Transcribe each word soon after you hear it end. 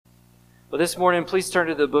But this morning, please turn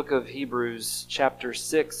to the book of Hebrews, chapter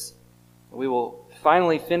 6. We will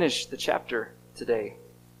finally finish the chapter today.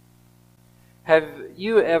 Have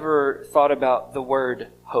you ever thought about the word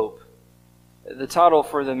hope? The title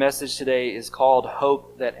for the message today is called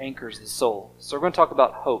Hope That Anchors the Soul. So we're going to talk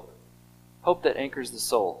about hope. Hope that anchors the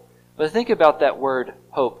soul. But think about that word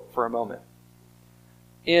hope for a moment.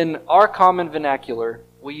 In our common vernacular,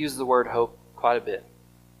 we use the word hope quite a bit.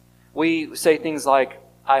 We say things like,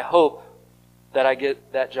 I hope that I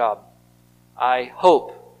get that job. I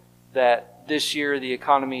hope that this year the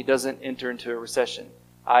economy doesn't enter into a recession.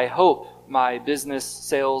 I hope my business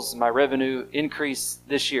sales, my revenue increase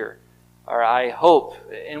this year. Or I hope,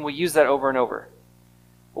 and we use that over and over.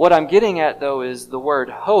 What I'm getting at, though, is the word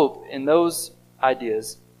hope in those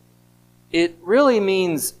ideas. It really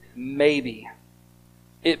means maybe.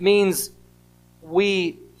 It means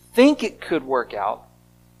we think it could work out,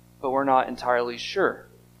 but we're not entirely sure.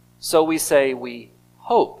 So we say we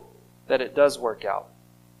hope that it does work out.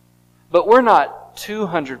 But we're not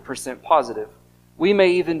 200% positive. We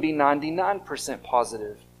may even be 99%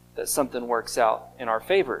 positive that something works out in our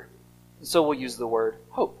favor. So we'll use the word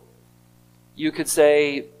hope. You could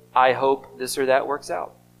say, I hope this or that works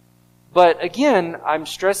out. But again, I'm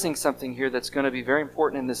stressing something here that's going to be very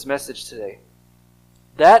important in this message today.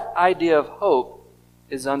 That idea of hope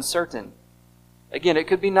is uncertain. Again, it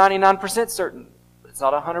could be 99% certain, but it's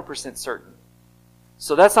not 100% certain.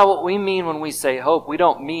 So that's not what we mean when we say hope. We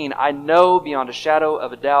don't mean, I know beyond a shadow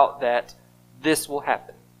of a doubt that this will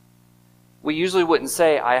happen. We usually wouldn't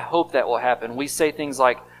say, I hope that will happen. We say things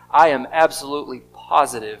like, I am absolutely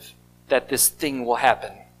positive that this thing will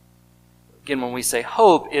happen. Again, when we say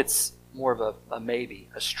hope, it's more of a maybe,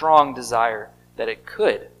 a strong desire that it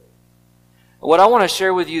could. What I want to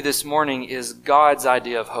share with you this morning is God's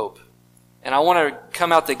idea of hope. And I want to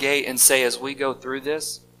come out the gate and say as we go through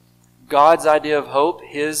this, God's idea of hope,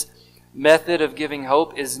 His method of giving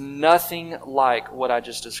hope is nothing like what I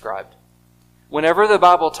just described. Whenever the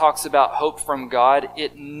Bible talks about hope from God,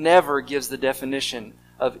 it never gives the definition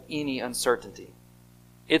of any uncertainty.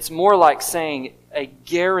 It's more like saying a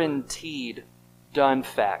guaranteed done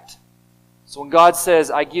fact. So when God says,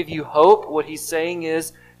 I give you hope, what He's saying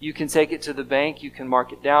is you can take it to the bank, you can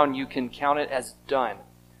mark it down, you can count it as done.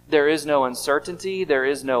 There is no uncertainty, there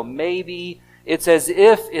is no maybe. It's as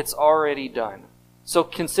if it's already done. So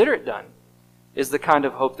consider it done is the kind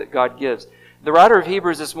of hope that God gives. The writer of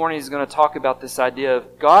Hebrews this morning is going to talk about this idea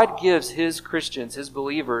of God gives His Christians, His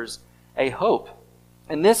believers, a hope.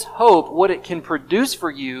 And this hope, what it can produce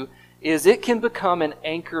for you is it can become an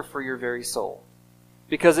anchor for your very soul.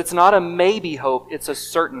 Because it's not a maybe hope, it's a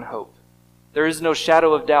certain hope. There is no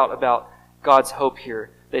shadow of doubt about God's hope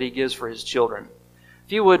here that He gives for His children.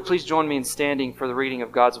 If you would, please join me in standing for the reading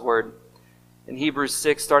of God's Word. In Hebrews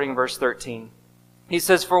 6, starting in verse 13. He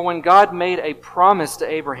says, For when God made a promise to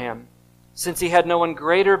Abraham, since he had no one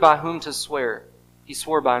greater by whom to swear, He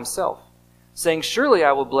swore by Himself, saying, Surely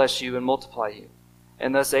I will bless you and multiply you.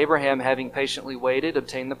 And thus Abraham, having patiently waited,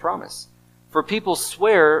 obtained the promise. For people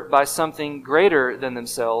swear by something greater than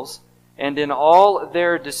themselves, and in all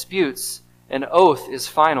their disputes, an oath is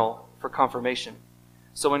final for confirmation.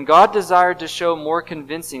 So when God desired to show more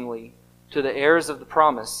convincingly to the heirs of the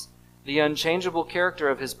promise the unchangeable character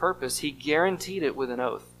of His purpose, He guaranteed it with an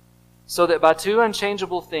oath, so that by two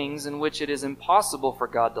unchangeable things in which it is impossible for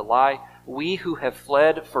God to lie, we who have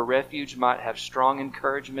fled for refuge might have strong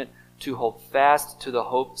encouragement to hold fast to the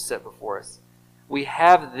hope set before us. We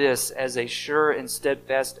have this as a sure and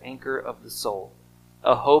steadfast anchor of the soul,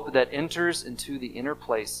 a hope that enters into the inner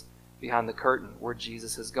place behind the curtain where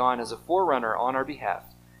Jesus has gone as a forerunner on our behalf,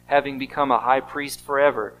 having become a high priest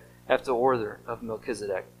forever after the order of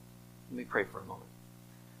Melchizedek. Let me pray for a moment.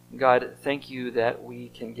 God, thank You that we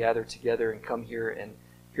can gather together and come here and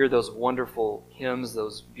hear those wonderful hymns,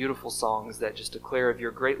 those beautiful songs that just declare of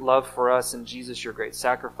Your great love for us and Jesus, Your great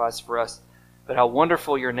sacrifice for us. But how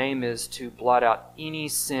wonderful Your name is to blot out any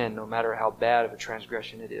sin, no matter how bad of a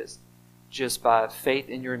transgression it is. Just by faith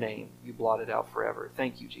in Your name, You blot it out forever.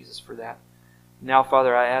 Thank You, Jesus, for that. Now,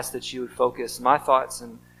 Father, I ask that You would focus my thoughts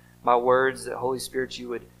and my words, that Holy Spirit, You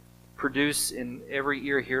would produce in every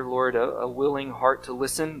ear here, Lord, a willing heart to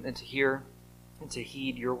listen and to hear and to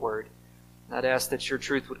heed Your word. I'd ask that Your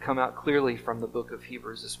truth would come out clearly from the book of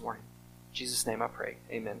Hebrews this morning. In Jesus' name I pray.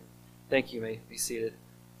 Amen. Thank you. You may be seated.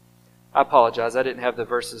 I apologize. I didn't have the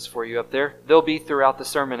verses for you up there. They'll be throughout the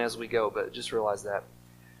sermon as we go, but just realize that.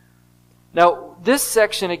 Now, this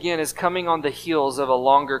section, again, is coming on the heels of a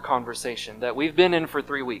longer conversation that we've been in for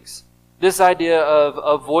 3 weeks. This idea of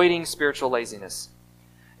avoiding spiritual laziness.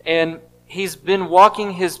 And he's been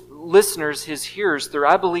walking his listeners, his hearers, through,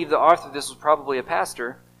 I believe the author of this was probably a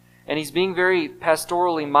pastor, and he's being very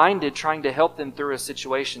pastorally minded, trying to help them through a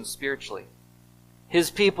situation spiritually.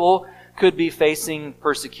 His people could be facing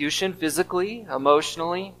persecution physically,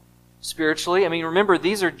 emotionally, spiritually. I mean, remember,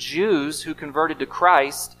 these are Jews who converted to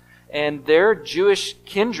Christ, and their Jewish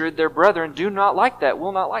kindred, their brethren, do not like that,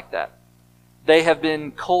 will not like that. They have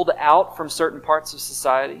been culled out from certain parts of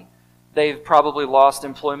society. They've probably lost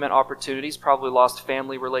employment opportunities, probably lost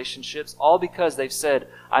family relationships, all because they've said,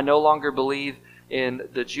 I no longer believe in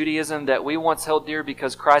the Judaism that we once held dear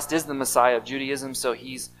because Christ is the Messiah of Judaism, so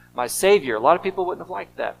He's my Savior. A lot of people wouldn't have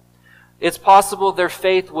liked that. It's possible their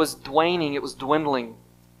faith was waning, it was dwindling.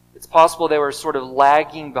 It's possible they were sort of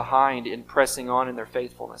lagging behind in pressing on in their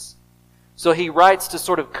faithfulness. So he writes to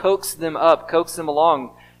sort of coax them up, coax them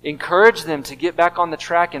along, encourage them to get back on the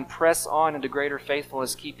track and press on into greater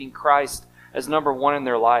faithfulness, keeping Christ as number one in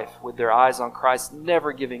their life, with their eyes on Christ,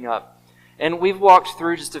 never giving up. And we've walked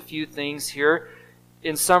through just a few things here.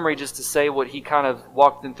 In summary, just to say what he kind of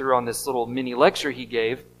walked them through on this little mini lecture he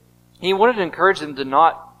gave, he wanted to encourage them to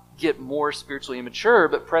not get more spiritually immature,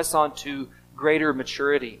 but press on to greater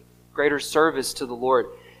maturity, greater service to the Lord.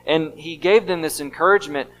 And he gave them this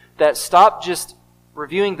encouragement that stop just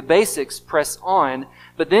reviewing the basics, press on.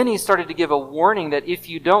 But then he started to give a warning that if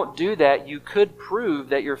you don't do that, you could prove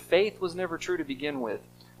that your faith was never true to begin with.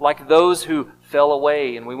 Like those who fell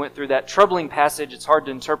away. And we went through that troubling passage. It's hard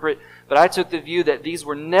to interpret. But I took the view that these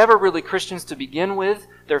were never really Christians to begin with.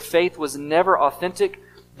 Their faith was never authentic.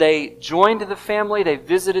 They joined the family. They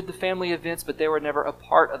visited the family events, but they were never a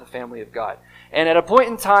part of the family of God. And at a point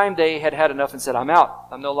in time, they had had enough and said, I'm out.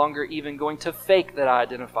 I'm no longer even going to fake that I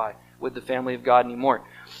identify with the family of God anymore.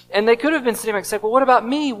 And they could have been sitting back and said, well, what about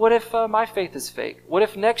me? What if my faith is fake? What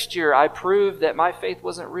if next year I prove that my faith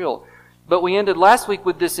wasn't real? But we ended last week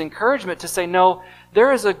with this encouragement to say, no,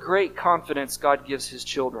 there is a great confidence God gives His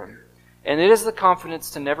children. And it is the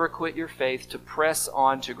confidence to never quit your faith, to press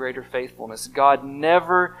on to greater faithfulness. God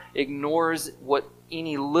never ignores what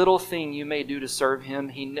any little thing you may do to serve Him.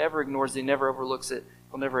 He never ignores it. He never overlooks it.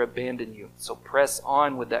 He'll never abandon you. So press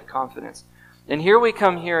on with that confidence. And here we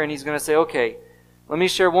come here, and he's going to say, okay, let me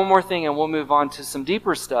share one more thing, and we'll move on to some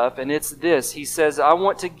deeper stuff. And it's this. He says, I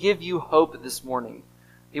want to give you hope this morning.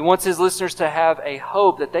 He wants his listeners to have a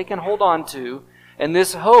hope that they can hold on to, and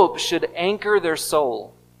this hope should anchor their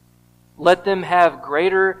soul. Let them have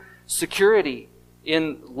greater security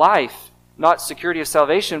in life, not security of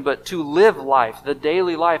salvation, but to live life, the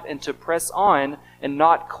daily life, and to press on and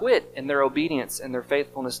not quit in their obedience and their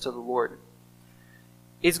faithfulness to the Lord.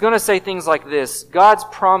 He's going to say things like this. God's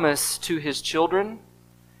promise to His children,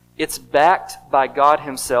 it's backed by God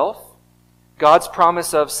Himself. God's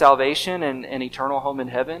promise of salvation and an eternal home in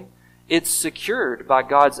heaven, it's secured by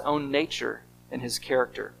God's own nature and His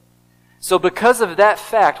character. So because of that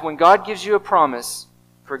fact, when God gives you a promise,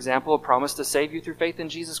 for example, a promise to save you through faith in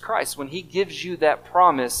Jesus Christ, when He gives you that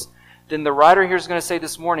promise, then the writer here is going to say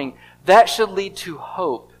this morning, that should lead to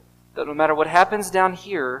hope, that no matter what happens down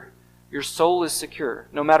here, your soul is secure.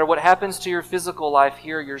 No matter what happens to your physical life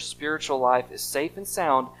here, your spiritual life is safe and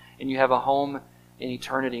sound, and you have a home in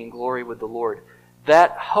eternity and glory with the Lord.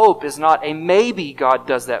 That hope is not a maybe God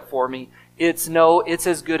does that for me. It's no, it's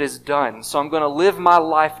as good as done. So I'm going to live my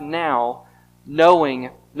life now knowing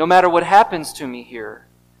no matter what happens to me here,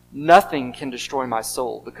 nothing can destroy my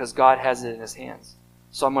soul because God has it in His hands.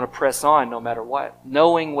 So I'm going to press on no matter what,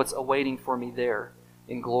 knowing what's awaiting for me there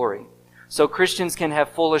in glory. So Christians can have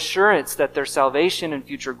full assurance that their salvation and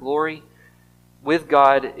future glory with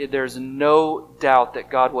God, there's no doubt that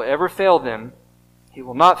God will ever fail them. He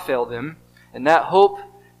will not fail them. And that hope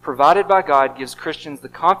provided by God gives Christians the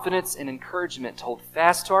confidence and encouragement to hold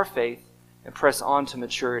fast to our faith and press on to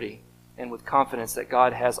maturity, and with confidence that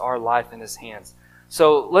God has our life in His hands.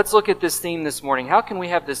 So let's look at this theme this morning. How can we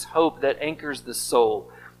have this hope that anchors the soul?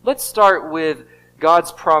 Let's start with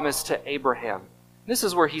God's promise to Abraham. This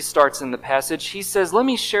is where he starts in the passage. He says, let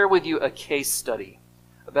me share with you a case study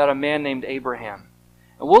about a man named Abraham.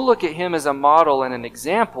 And we'll look at him as a model and an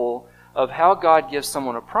example of how God gives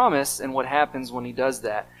someone a promise and what happens when He does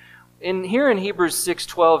that. Here in Hebrews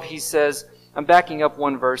 6:12, he says, I'm backing up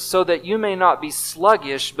one verse, so that you may not be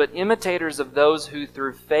sluggish, but imitators of those who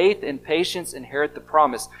through faith and patience inherit the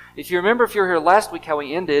promise. If you remember, if you were here last week how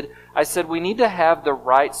we ended, I said we need to have the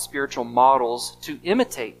right spiritual models to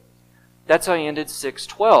imitate. That's how he ended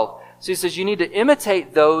 6:12. So he says you need to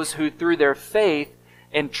imitate those who through their faith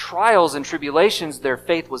and trials and tribulations, their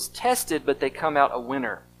faith was tested, but they come out a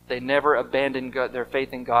winner. They never abandoned their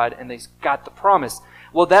faith in God, and they got the promise.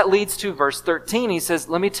 Well, that leads to verse 13. He says,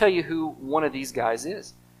 let me tell you who one of these guys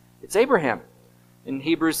is. It's Abraham. In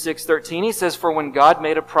Hebrews 6:13, he says, "For when God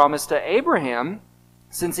made a promise to Abraham,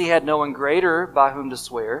 since he had no one greater by whom to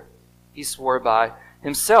swear, he swore by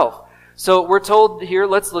himself." So we're told here,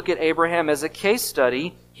 let's look at Abraham as a case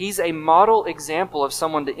study. He's a model example of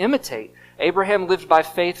someone to imitate. Abraham lived by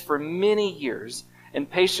faith for many years and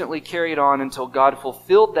patiently carried on until God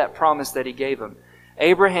fulfilled that promise that he gave him.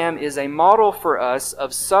 Abraham is a model for us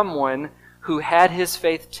of someone who had his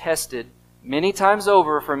faith tested many times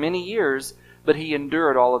over for many years, but he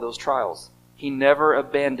endured all of those trials. He never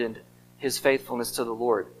abandoned his faithfulness to the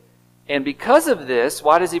Lord. And because of this,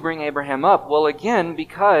 why does he bring Abraham up? Well, again,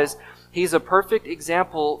 because he's a perfect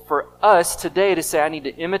example for us today to say, I need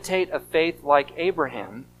to imitate a faith like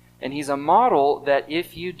Abraham. And he's a model that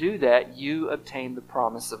if you do that, you obtain the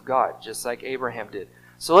promise of God, just like Abraham did.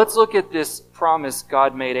 So let's look at this promise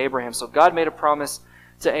God made Abraham. So God made a promise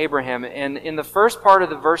to Abraham. And in the first part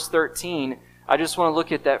of the verse 13, I just want to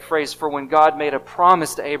look at that phrase, "for when God made a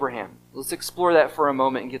promise to Abraham." Let's explore that for a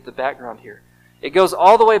moment and get the background here. It goes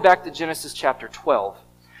all the way back to Genesis chapter 12.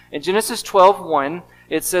 In Genesis 12:1,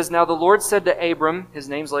 it says, "Now the Lord said to Abram," his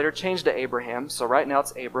name's later changed to Abraham, so right now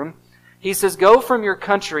it's Abram. He says, "Go from your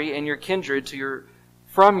country and your kindred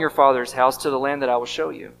from your father's house to the land that I will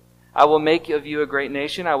show you. I will make of you a great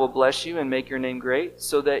nation. I will bless you and make your name great,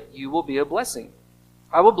 so that you will be a blessing.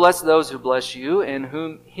 I will bless those who bless you, and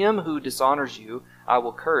him who dishonors you I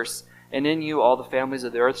will curse, and in you all the families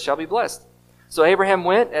of the earth shall be blessed." So Abraham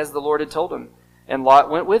went as the Lord had told him, and Lot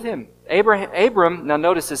went with him. Abram, now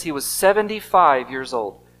notice this, he was 75 years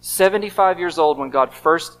old. 75 years old when God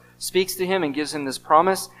first speaks to him and gives him this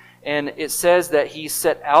promise. And it says that he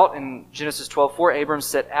set out in Genesis 12:4. Abram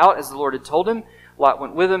set out as the Lord had told him. Lot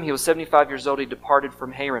went with him. He was 75 years old. He departed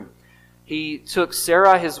from Haran. He took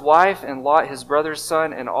Sarah his wife and Lot his brother's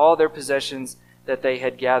son and all their possessions that they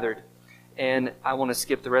had gathered. And I want to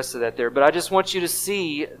skip the rest of that there. But I just want you to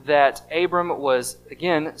see that Abram was,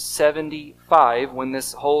 again, 75 when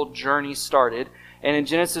this whole journey started. And in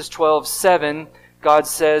Genesis 12:7, God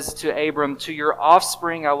says to Abram, "To your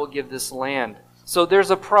offspring I will give this land." So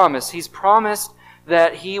there's a promise. He's promised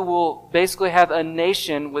that he will basically have a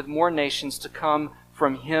nation with more nations to come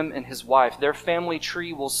from him and his wife. Their family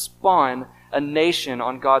tree will spawn a nation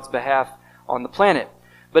on God's behalf on the planet.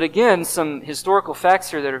 But again, some historical facts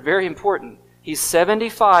here that are very important. He's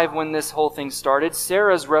 75 when this whole thing started.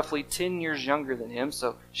 Sarah's roughly 10 years younger than him,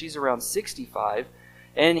 so she's around 65.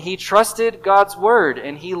 And he trusted God's word,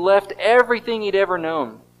 and he left everything he'd ever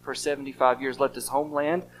known for 75 years. Left his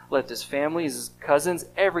homeland, left his family, his cousins,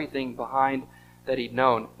 everything behind that he'd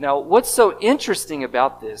known. Now, what's so interesting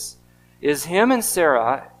about this is him and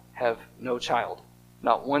Sarah have no child.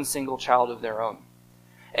 Not one single child of their own.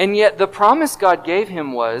 And yet the promise God gave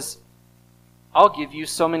him was, "I'll give you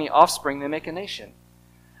so many offspring they make a nation."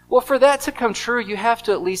 Well, for that to come true, you have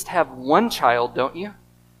to at least have one child, don't you?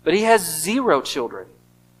 But he has 0 children.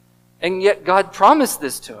 And yet God promised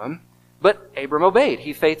this to him, but Abram obeyed.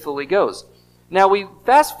 He faithfully goes. Now we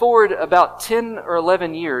fast forward about 10 or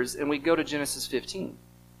 11 years and we go to Genesis 15.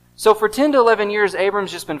 So for 10 to 11 years,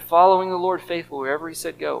 Abram's just been following the Lord faithfully wherever he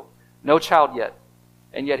said go. No child yet.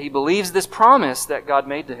 And yet he believes this promise that God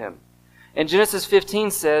made to him. And Genesis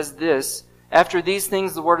 15 says this, "After these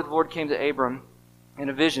things the word of the Lord came to Abram in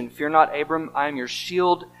a vision. Fear not, Abram, I am your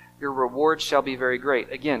shield. Your reward shall be very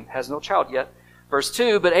great." Again, has no child yet. Verse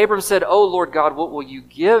 2, "But Abram said, O Lord God, what will you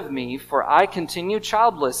give me? For I continue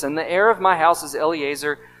childless, and the heir of my house is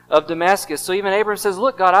Eliezer of Damascus." So even Abram says,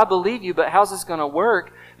 "Look, God, I believe you, but how's this going to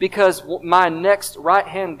work? Because my next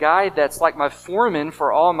right-hand guy that's like my foreman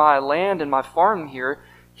for all my land and my farm here,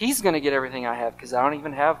 he's going to get everything I have because I don't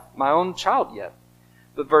even have my own child yet."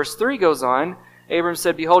 But verse 3 goes on, Abram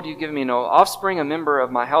said, "Behold, you give me no offspring. A member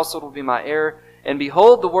of my household will be my heir. And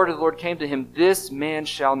behold, the word of the Lord came to him, This man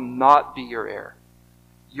shall not be your heir.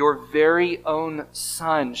 Your very own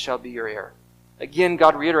son shall be your heir." Again,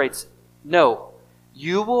 God reiterates, no,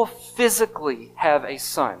 you will physically have a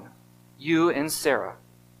son, you and Sarah.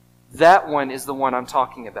 That one is the one I'm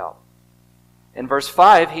talking about. In verse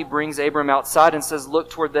 5, he brings Abram outside and says, "Look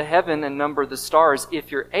toward the heaven and number the stars, if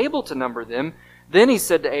you're able to number them." Then he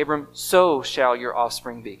said to Abram, "So shall your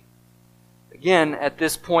offspring be." Again, at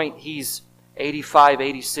this point, he's 85,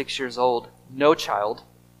 86 years old, no child,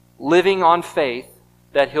 living on faith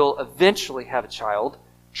that he'll eventually have a child,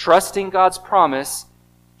 trusting God's promise,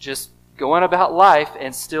 just going about life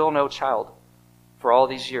and still no child for all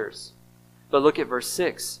these years. But look at verse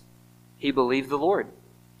 6. He believed the Lord.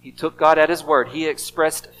 He took God at His word. He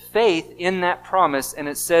expressed faith in that promise, and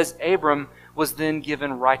it says Abram was then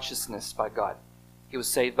given righteousness by God. He was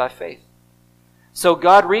saved by faith. So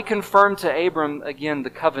God reconfirmed to Abram again the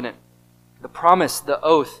covenant. the promise, the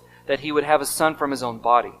oath that he would have a son from his own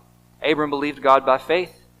body. Abram believed God by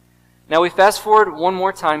faith. Now we fast forward one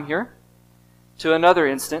more time here to another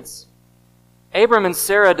instance. Abram and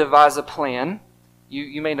Sarah devise a plan.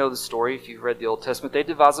 You may know the story if you've read the Old Testament. They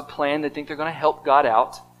devise a plan. They think they're going to help God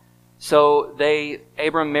out. So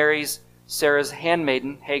Abram marries Sarah's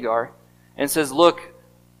handmaiden, Hagar, and says, look,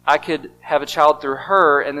 I could have a child through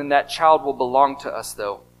her, and then that child will belong to us,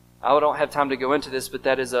 though. I don't have time to go into this, but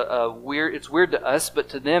that is it's weird to us, but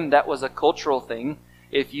to them that was a cultural thing.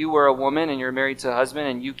 If you were a woman and you're married to a husband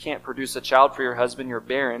and you can't produce a child for your husband, you're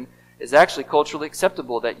barren, it's actually culturally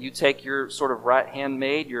acceptable that you take your sort of right-hand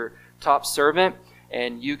maid, your top servant,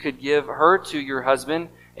 and you could give her to your husband,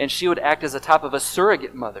 and she would act as a type of a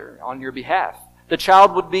surrogate mother on your behalf. The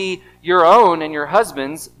child would be your own and your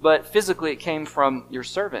husband's, but physically it came from your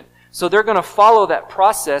servant. So they're going to follow that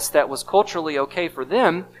process that was culturally okay for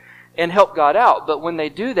them and help God out. But when they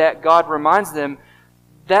do that, God reminds them,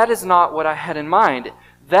 that is not what I had in mind.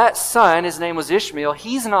 That son, his name was Ishmael,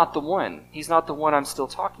 he's not the one. He's not the one I'm still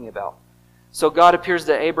talking about. So God appears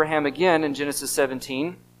to Abraham again in Genesis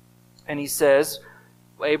 17, and he says,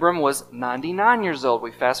 Abram was 99 years old.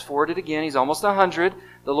 We fast forwarded again. He's almost 100.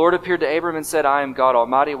 The Lord appeared to Abram and said, I am God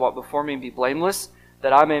Almighty. Walk before me and be blameless,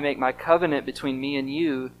 that I may make my covenant between me and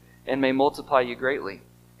you and may multiply you greatly.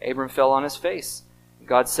 Abram fell on his face.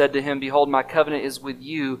 God said to him, behold, my covenant is with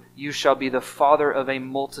you. You shall be the father of a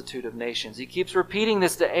multitude of nations. He keeps repeating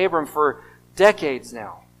this to Abram for decades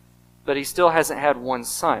now, but he still hasn't had one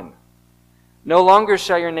son. No longer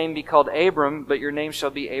shall your name be called Abram, but your name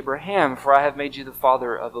shall be Abraham, for I have made you the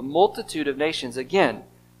father of a multitude of nations. Again,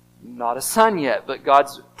 not a son yet, but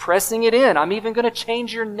God's pressing it in. I'm even going to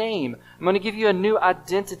change your name. I'm going to give you a new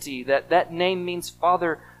identity. That name means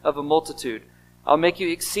father of a multitude. I'll make you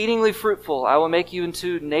exceedingly fruitful. I will make you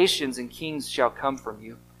into nations, and kings shall come from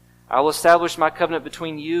you. I will establish my covenant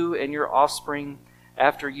between you and your offspring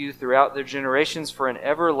after you throughout their generations for an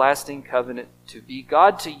everlasting covenant to be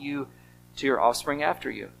God to you, to your offspring after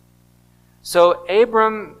you. So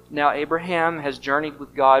Abraham has journeyed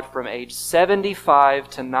with God from age 75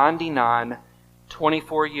 to 99,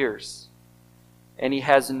 24 years. And he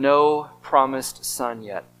has no promised son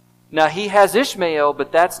yet. Now he has Ishmael,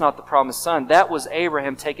 but that's not the promised son. That was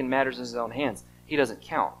Abraham taking matters in his own hands. He doesn't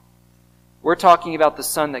count. We're talking about the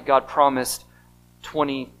son that God promised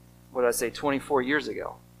 24 years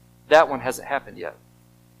ago. That one hasn't happened yet.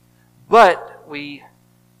 But we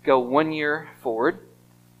go 1 year forward.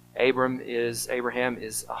 Abraham is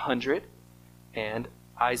 100, and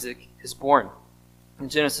Isaac is born. In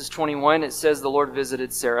Genesis 21, it says the Lord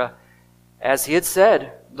visited Sarah as he had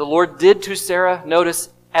said. The Lord did to Sarah, notice,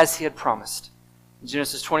 as he had promised. In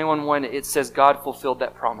Genesis 21:1, it says God fulfilled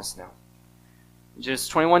that promise now. In Genesis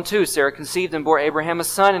 21:2, Sarah conceived and bore Abraham a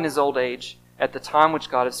son in his old age at the time which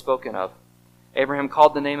God had spoken of. Abraham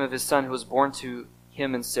called the name of his son who was born to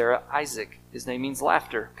him and Sarah Isaac. His name means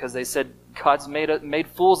laughter, because they said, God's made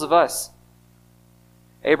fools of us.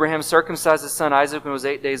 Abraham circumcised his son Isaac when he was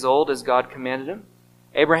 8 days old, as God commanded him.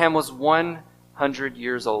 Abraham was 100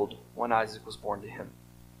 years old when Isaac was born to him.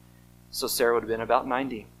 So Sarah would have been about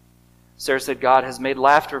 90. Sarah said, God has made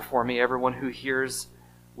laughter for me. Everyone who hears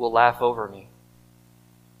will laugh over me.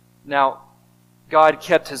 Now, God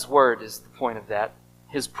kept his word is the point of that.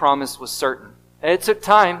 His promise was certain. And it took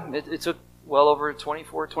time. It took well over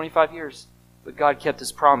 24, 25 years. But God kept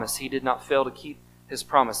his promise. He did not fail to keep his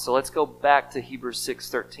promise. So let's go back to Hebrews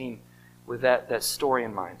 6:13 with that story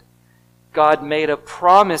in mind. God made a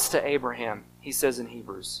promise to Abraham, he says in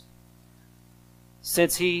Hebrews.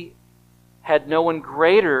 Since he had no one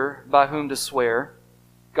greater by whom to swear,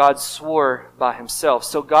 God swore by himself.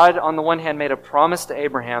 So God, on the one hand, made a promise to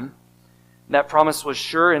Abraham. That promise was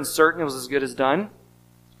sure and certain. It was as good as done.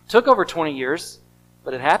 It took over 20 years,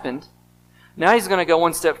 but it happened. Now he's going to go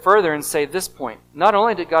one step further and say this point. Not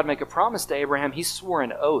only did God make a promise to Abraham, he swore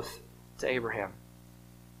an oath to Abraham.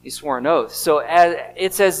 He swore an oath. So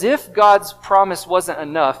it's as if God's promise wasn't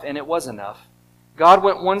enough, and it was enough. God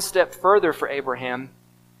went one step further for Abraham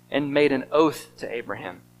and made an oath to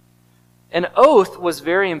Abraham. An oath was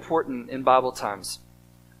very important in Bible times.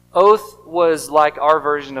 Oath was like our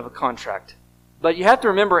version of a contract. But you have to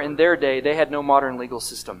remember, in their day, they had no modern legal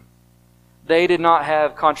system. They did not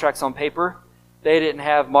have contracts on paper. They didn't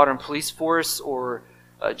have modern police force or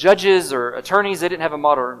judges or attorneys. They didn't have a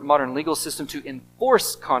modern legal system to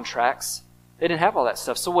enforce contracts. They didn't have all that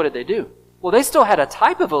stuff. So what did they do? Well, they still had a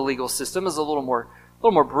type of a legal system. It was a little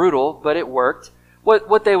more brutal, but it worked.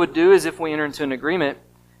 What they would do is, if we enter into an agreement,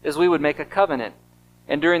 is we would make a covenant.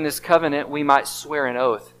 And during this covenant, we might swear an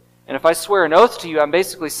oath. And if I swear an oath to you, I'm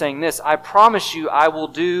basically saying this: I promise you I will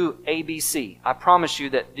do ABC. I promise you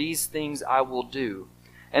that these things I will do.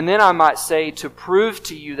 And then I might say, to prove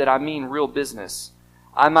to you that I mean real business,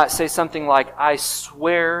 I might say something like, I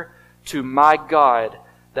swear to my God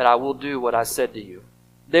that I will do what I said to you.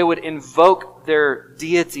 They would invoke their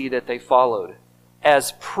deity that they followed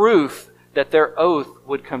as proof that their oath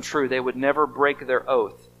would come true. They would never break their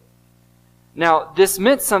oath. Now, this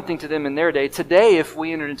meant something to them in their day. Today, if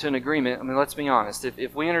we entered into an agreement, let's be honest.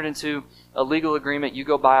 If we entered into a legal agreement, you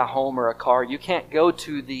go buy a home or a car, you can't go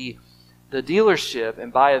to the dealership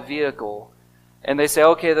and buy a vehicle and they say,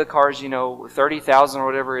 okay, the car's, $30,000 or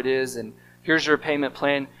whatever it is, and here's your payment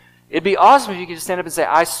plan. It'd be awesome if you could just stand up and say,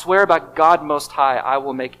 I swear by God Most High, I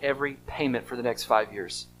will make every payment for the next 5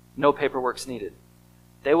 years. No paperwork's needed.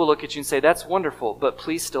 They will look at you and say, that's wonderful, but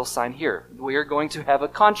please still sign here. We are going to have a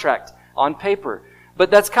contract on paper.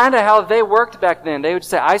 But that's kind of how they worked back then. They would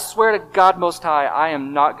say, I swear to God Most High, I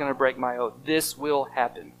am not going to break my oath. This will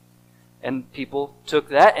happen. And people took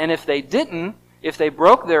that, and if they didn't, if they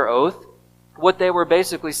broke their oath, what they were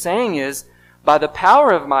basically saying is, by the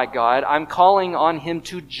power of my God, I'm calling on Him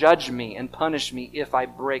to judge me and punish me if I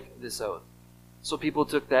break this oath. So people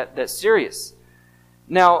took that serious.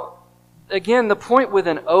 Now, again, the point with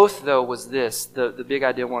an oath, though, was this, the big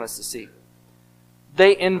idea I want us to see.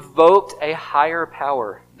 They invoked a higher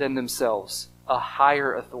power than themselves, a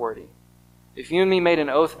higher authority. If you and me made an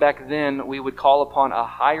oath back then, we would call upon a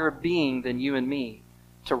higher being than you and me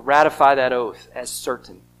to ratify that oath as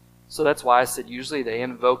certain. So that's why I said usually they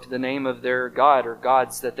invoked the name of their god or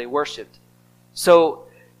gods that they worshipped. So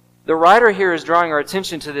the writer here is drawing our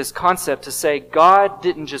attention to this concept to say God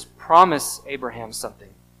didn't just promise Abraham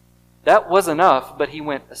something. That was enough, but He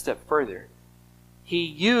went a step further. He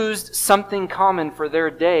used something common for their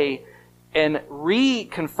day and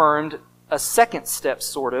reconfirmed a second step,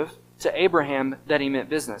 sort of, to Abraham that He meant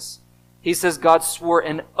business. He says God swore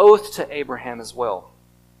an oath to Abraham as well.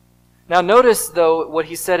 Now notice, though, what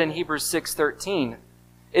he said in Hebrews 6:13.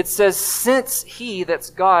 It says, since He, that's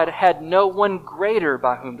God, had no one greater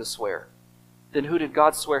by whom to swear, then who did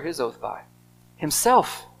God swear His oath by?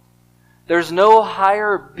 Himself. There's no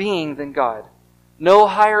higher being than God, no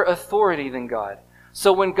higher authority than God.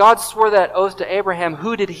 So when God swore that oath to Abraham,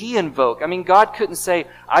 who did He invoke? God couldn't say,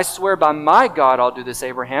 I swear by my God I'll do this,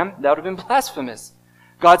 Abraham. That would have been blasphemous.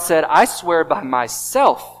 God said, I swear by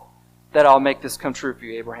myself that I'll make this come true for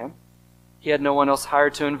you, Abraham. He had no one else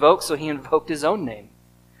hired to invoke, so He invoked His own name.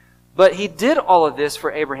 But He did all of this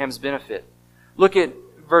for Abraham's benefit. Look at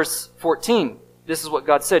verse 14. This is what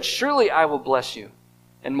God said, surely I will bless you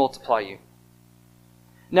and multiply you.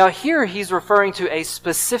 Now here He's referring to a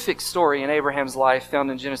specific story in Abraham's life found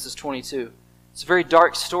in Genesis 22. It's a very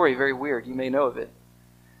dark story, very weird. You may know of it.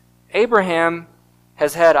 Abraham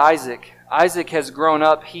has had Isaac. Isaac has grown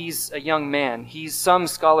up. He's a young man. He's, some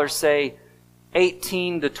scholars say,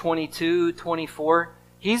 18 to 22, 24.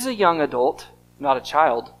 He's a young adult, not a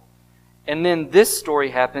child. And then this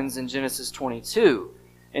story happens in Genesis 22.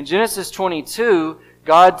 In Genesis 22,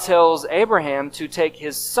 God tells Abraham to take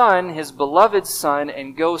his son, his beloved son,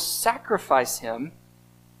 and go sacrifice him,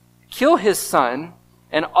 kill his son,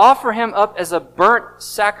 and offer him up as a burnt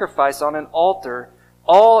sacrifice on an altar,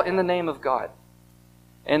 all in the name of God.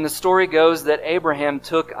 And the story goes that Abraham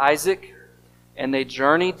took Isaac, and they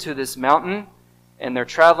journeyed to this mountain, and they're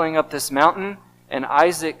traveling up this mountain, and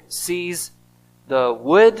Isaac sees the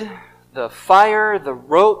wood, the fire, the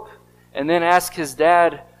rope, and then asks his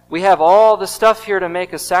dad, we have all the stuff here to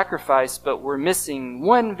make a sacrifice, but we're missing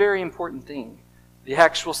one very important thing, the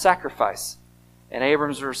actual sacrifice. And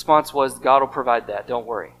Abram's response was, God will provide that, don't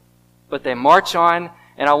worry. But they march on,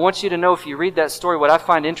 and I want you to know, if you read that story, what I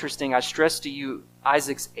find interesting, I stress to you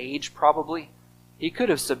Isaac's age probably. He could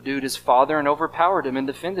have subdued his father and overpowered him and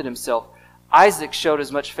defended himself. Isaac showed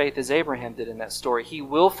as much faith as Abraham did in that story. He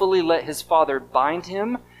willfully let his father bind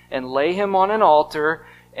him and lay him on an altar,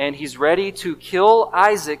 and he's ready to kill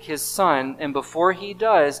Isaac, his son. And before he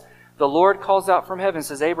does, the Lord calls out from heaven and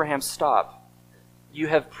says, Abraham, stop. You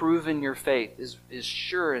have proven your faith is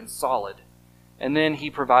sure and solid. And then He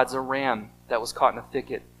provides a ram that was caught in a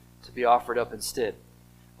thicket to be offered up instead.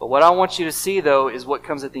 But what I want you to see, though, is what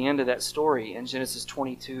comes at the end of that story in Genesis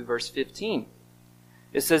 22, verse 15.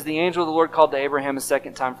 It says, the angel of the Lord called to Abraham a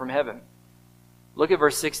second time from heaven. Look at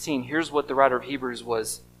verse 16. Here's what the writer of Hebrews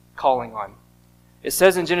was calling on. It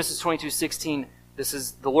says in Genesis 22:16, this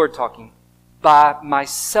is the Lord talking, by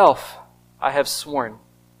myself I have sworn,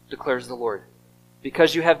 declares the Lord.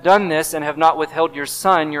 Because you have done this and have not withheld your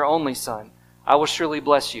son, your only son, I will surely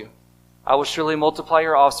bless you. I will surely multiply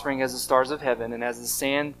your offspring as the stars of heaven and as the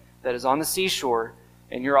sand that is on the seashore.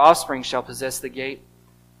 and your offspring shall possess the gate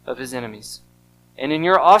of his enemies. And in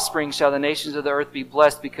your offspring shall the nations of the earth be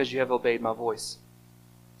blessed because you have obeyed my voice.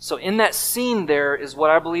 So in that scene there is what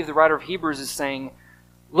I believe the writer of Hebrews is saying,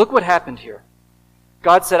 look what happened here.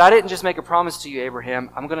 God said, I didn't just make a promise to you, Abraham.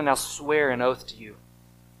 I'm going to now swear an oath to you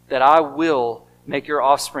that I will make your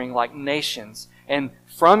offspring like nations. And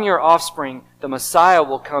from your offspring, the Messiah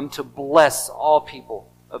will come to bless all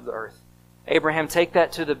people of the earth. Abraham, take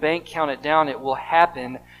that to the bank, count it down. It will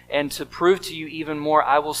happen. And to prove to you even more,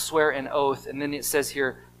 I will swear an oath. And then it says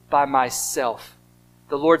here, by myself.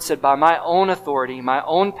 The Lord said, by my own authority, my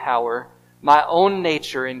own power, my own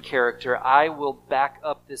nature and character, I will back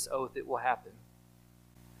up this oath. It will happen.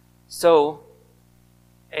 So,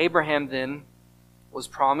 Abraham then was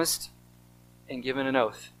promised and given an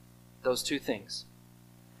oath. Those two things.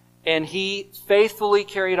 And he faithfully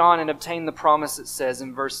carried on and obtained the promise, it says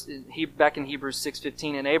back in Hebrews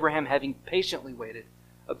 6:15, and Abraham, having patiently waited,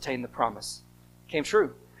 obtained the promise. Came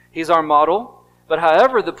true. He's our model. But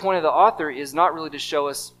however, the point of the author is not really to show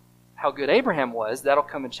us how good Abraham was. That'll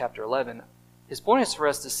come in chapter 11. His point is for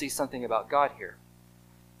us to see something about God here.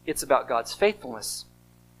 It's about God's faithfulness.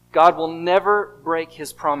 God will never break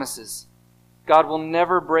his promises. God will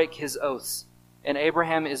never break his oaths. And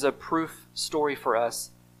Abraham is a proof story for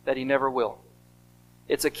us that he never will.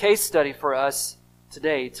 It's a case study for us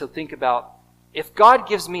today to think about, if God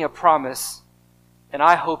gives me a promise and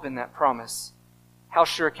I hope in that promise, how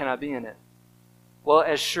sure can I be in it? Well,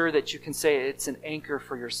 as sure that you can say it's an anchor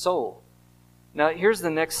for your soul. Now, here's the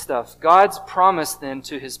next stuff. God's promise then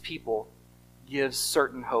to his people gives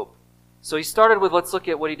certain hope. So he started with, let's look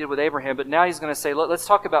at what he did with Abraham, but now he's going to say, let's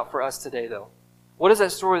talk about for us today, though. What does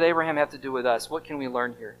that story with Abraham have to do with us? What can we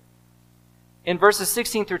learn here? In verses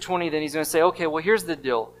 16 through 20, then he's going to say, okay, well, here's the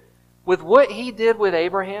deal. With what he did with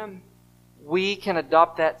Abraham, we can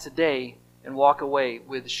adopt that today and walk away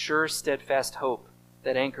with sure, steadfast hope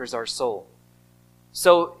that anchors our soul.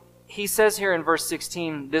 So he says here in verse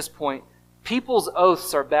 16, this point, people's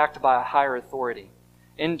oaths are backed by a higher authority.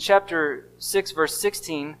 In chapter 6, verse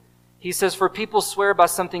 16, he says, for people swear by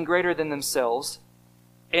something greater than themselves,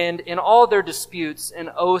 and in all their disputes, an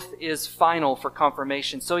oath is final for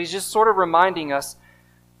confirmation. So he's just sort of reminding us,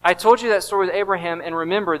 I told you that story with Abraham, and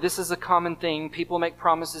remember, this is a common thing. People make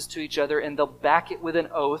promises to each other, and they'll back it with an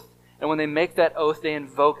oath. And when they make that oath, they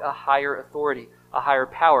invoke a higher authority, a higher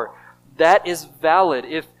power. That is valid.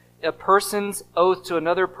 If a person's oath to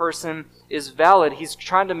another person is valid, he's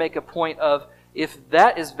trying to make a point of, if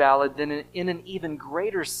that is valid, then in an even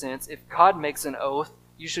greater sense, if God makes an oath,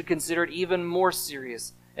 you should consider it even more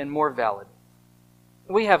serious and more valid.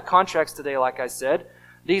 We have contracts today, like I said.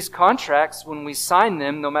 These contracts, when we sign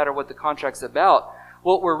them, no matter what the contract's about,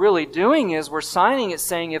 what we're really doing is we're signing it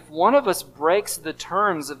saying, if one of us breaks the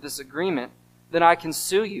terms of this agreement, then I can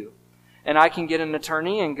sue you. And I can get an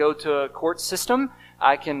attorney and go to a court system.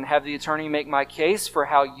 I can have the attorney make my case for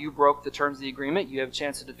how you broke the terms of the agreement. You have a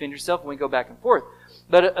chance to defend yourself, and we go back and forth.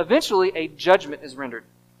 But eventually, a judgment is rendered.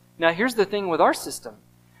 Now, here's the thing with our system.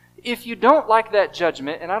 If you don't like that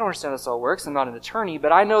judgment, and I don't understand how this all works, I'm not an attorney,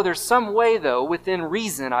 but I know there's some way, though, within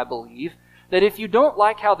reason, I believe, that if you don't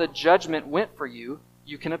like how the judgment went for you,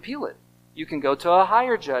 you can appeal it. You can go to a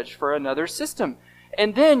higher judge for another system.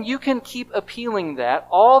 And then you can keep appealing that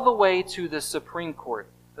all the way to the Supreme Court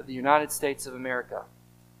of the United States of America.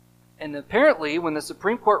 And apparently, when the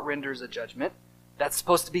Supreme Court renders a judgment, that's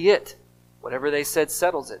supposed to be it. Whatever they said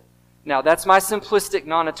settles it. Now, that's my simplistic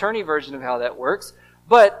non-attorney version of how that works.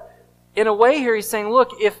 But in a way here, he's saying,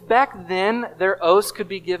 look, if back then their oaths could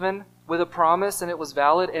be given with a promise and it was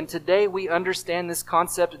valid, and today we understand this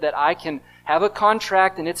concept that I can have a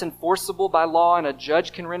contract and it's enforceable by law and a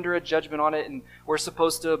judge can render a judgment on it and we're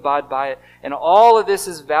supposed to abide by it, and all of this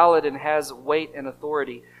is valid and has weight and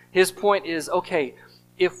authority. His point is, okay,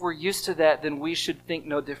 if we're used to that, then we should think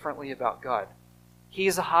no differently about God. He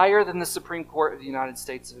is higher than the Supreme Court of the United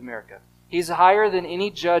States of America. He's higher than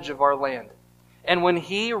any judge of our land. And when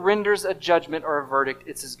he renders a judgment or a verdict,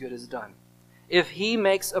 it's as good as done. If he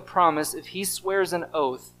makes a promise, if he swears an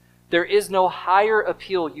oath, there is no higher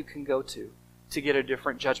appeal you can go to get a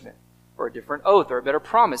different judgment or a different oath or a better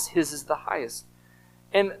promise. His is the highest.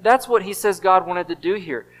 And that's what he says God wanted to do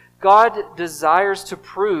here. God desires to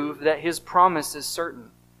prove that his promise is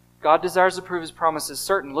certain. God desires to prove his promise is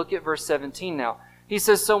certain. Look at verse 17 now. He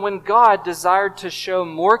says, so when God desired to show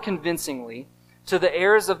more convincingly to the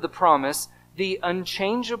heirs of the promise the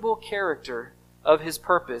unchangeable character of his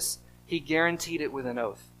purpose, he guaranteed it with an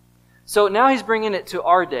oath. So now he's bringing it to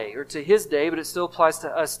our day, or to his day, but it still applies to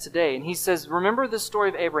us today. And he says, remember the story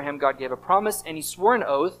of Abraham. God gave a promise, and he swore an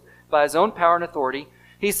oath by his own power and authority.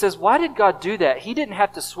 He says, why did God do that? He didn't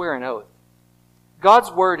have to swear an oath.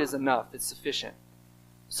 God's word is enough. It's sufficient.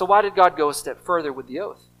 So why did God go a step further with the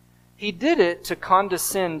oath? He did it to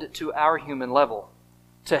condescend to our human level,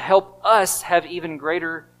 to help us have even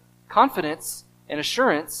greater confidence and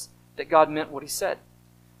assurance that God meant what He said.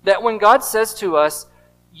 That when God says to us,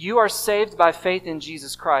 you are saved by faith in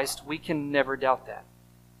Jesus Christ, we can never doubt that.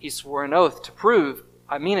 He swore an oath to prove,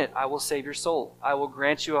 I mean it, I will save your soul. I will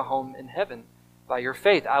grant you a home in heaven by your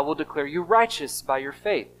faith. I will declare you righteous by your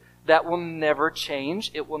faith. That will never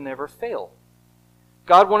change. It will never fail.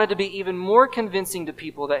 God wanted to be even more convincing to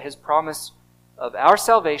people that His promise of our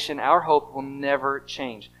salvation, our hope, will never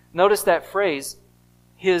change. Notice that phrase,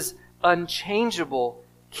 His unchangeable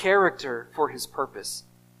character for His purpose.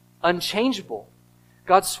 Unchangeable.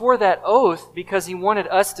 God swore that oath because He wanted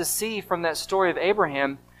us to see from that story of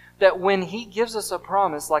Abraham that when He gives us a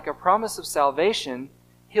promise, like a promise of salvation,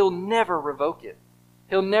 He'll never revoke it.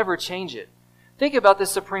 He'll never change it. Think about the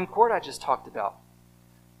Supreme Court I just talked about.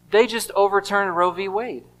 They just overturned Roe v.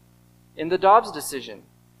 Wade in the Dobbs decision.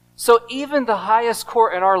 So even the highest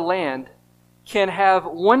court in our land can have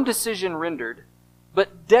one decision rendered,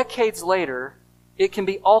 but decades later, it can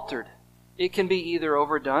be altered. It can be either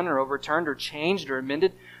overdone or overturned or changed or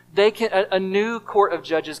amended. A new court of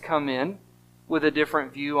judges come in with a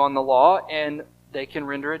different view on the law, and they can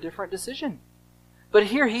render a different decision. But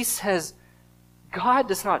here he says, God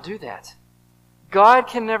does not do that. God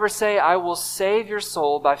can never say, I will save your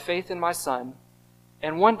soul by faith in my Son,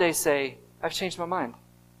 and one day say, I've changed my mind.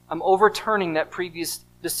 I'm overturning that previous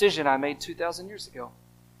decision I made 2,000 years ago.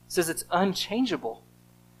 It says it's unchangeable.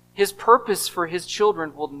 His purpose for His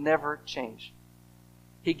children will never change.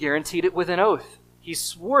 He guaranteed it with an oath. He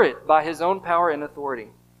swore it by His own power and authority.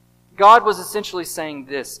 God was essentially saying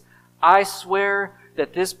this, I swear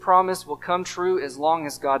that this promise will come true as long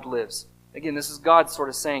as God lives. Again, this is God sort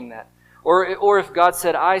of saying that. Or if God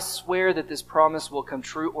said, I swear that this promise will come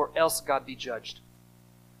true, or else God be judged.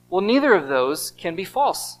 Well, neither of those can be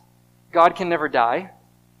false. God can never die.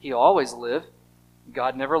 He'll always live.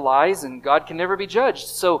 God never lies, and God can never be judged.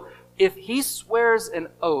 So if He swears an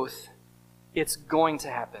oath, it's going to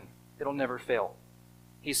happen. It'll never fail.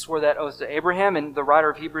 He swore that oath to Abraham, and the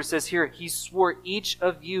writer of Hebrews says here, He swore each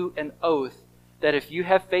of you an oath that if you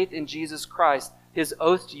have faith in Jesus Christ, His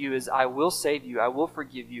oath to you is, I will save you, I will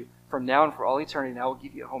forgive you from now and for all eternity, and I will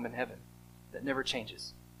give you a home in heaven. That never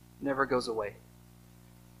changes, never goes away.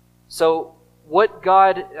 So what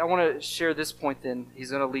God, I want to share this point then.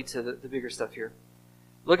 He's going to lead to the bigger stuff here.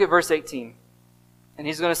 Look at verse 18. And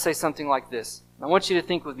he's going to say something like this. I want you to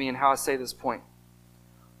think with me in how I say this point.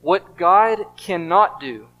 What God cannot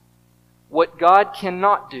do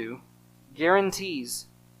guarantees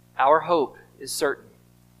our hope is certain.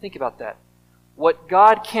 Think about that. What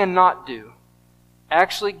God cannot do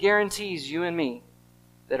actually guarantees you and me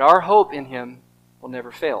that our hope in Him will never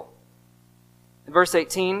fail. In verse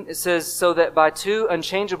 18, it says, so that by two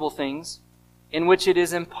unchangeable things, in which it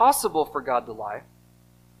is impossible for God to lie,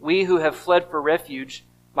 we who have fled for refuge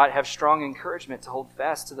might have strong encouragement to hold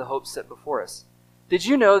fast to the hope set before us. Did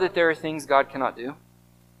you know that there are things God cannot do?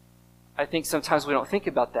 I think sometimes we don't think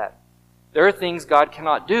about that. There are things God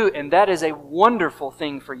cannot do, and that is a wonderful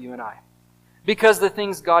thing for you and I. Because the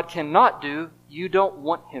things God cannot do, you don't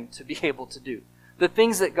want Him to be able to do. The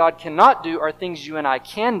things that God cannot do are things you and I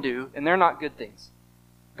can do, and they're not good things.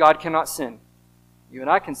 God cannot sin. You and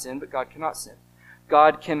I can sin, but God cannot sin.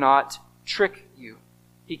 God cannot trick you.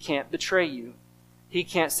 He can't betray you. He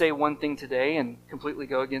can't say one thing today and completely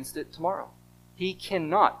go against it tomorrow. He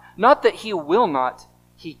cannot. Not that He will not,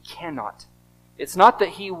 He cannot. It's not that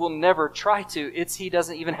He will never try to, it's He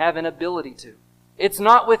doesn't even have an ability to. It's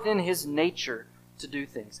not within His nature to do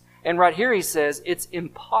things. And right here he says it's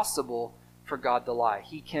impossible for God to lie.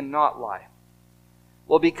 He cannot lie.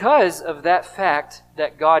 Well, because of that fact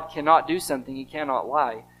that God cannot do something, He cannot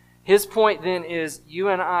lie, his point then is you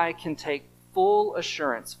and I can take full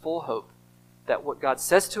assurance, full hope that what God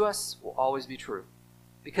says to us will always be true.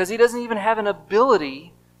 Because He doesn't even have an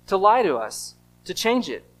ability to lie to us, to change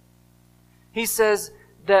it. He says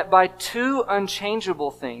that by two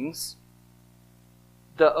unchangeable things,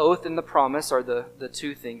 the oath and the promise are the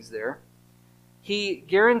two things there, He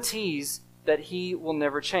guarantees that He will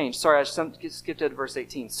never change. Sorry, I skipped at verse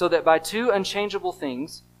 18. So that by two unchangeable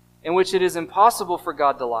things, in which it is impossible for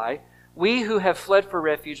God to lie, we who have fled for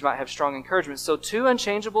refuge might have strong encouragement. So two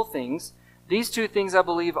unchangeable things. These two things, I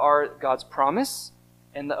believe, are God's promise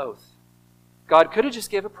and the oath. God could have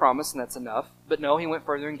just gave a promise and that's enough. But no, He went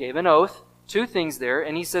further and gave an oath. Two things there.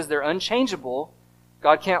 And He says they're unchangeable.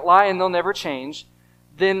 God can't lie and they'll never change.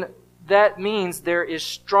 Then that means there is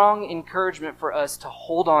strong encouragement for us to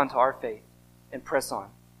hold on to our faith and press on,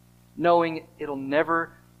 knowing it'll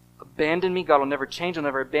never abandon me. God will never change. He'll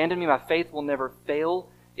never abandon me. My faith will never fail.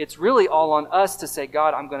 It's really all on us to say,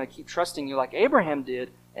 God, I'm going to keep trusting you like Abraham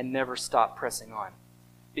did and never stop pressing on.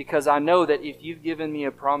 Because I know that if you've given me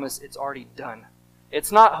a promise, it's already done.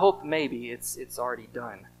 It's not hope maybe, it's already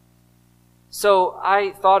done. So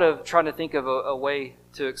I thought of trying to think of a way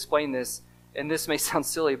to explain this, and this may sound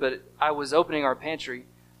silly, but I was opening our pantry,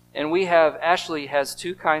 and Ashley has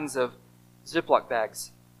two kinds of Ziploc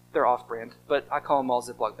bags. They're off-brand, but I call them all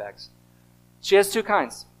Ziploc bags. She has two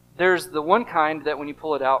kinds. There's the one kind that when you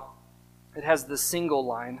pull it out, it has the single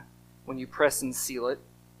line. When you press and seal it,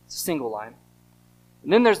 it's a single line.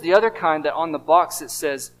 And then there's the other kind that on the box it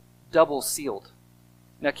says double sealed.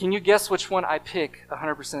 Now, can you guess which one I pick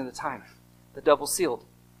 100% of the time? The double sealed.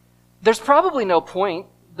 There's probably no point.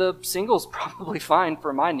 The single's probably fine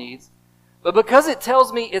for my needs. But because it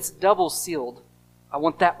tells me it's double sealed, I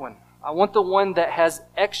want that one. I want the one that has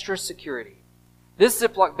extra security. This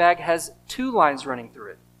Ziploc bag has two lines running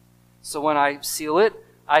through it. So when I seal it,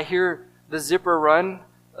 I hear the zipper run,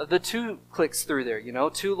 the two clicks through there,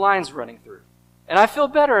 two lines running through. And I feel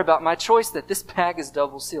better about my choice that this bag is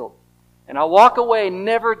double sealed. And I walk away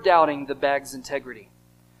never doubting the bag's integrity.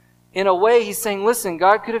 In a way, he's saying, listen,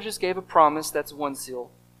 God could have just gave a promise, that's one seal.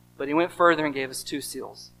 But he went further and gave us two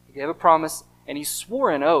seals. He gave a promise, and he swore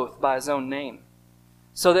an oath by his own name.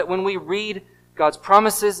 So that when we read God's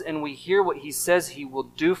promises and we hear what he says he will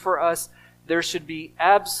do for us, there should be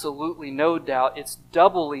absolutely no doubt it's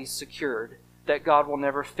doubly secured that God will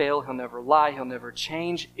never fail, he'll never lie, he'll never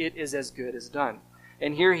change. It is as good as done.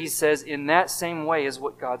 And here he says, in that same way is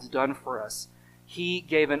what God's done for us. He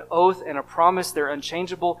gave an oath and a promise, they're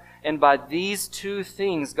unchangeable, and by these two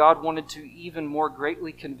things, God wanted to even more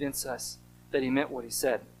greatly convince us that he meant what he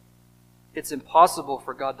said. It's impossible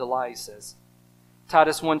for God to lie, he says.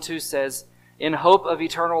 Titus 1:2 says, in hope of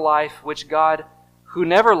eternal life, which God, who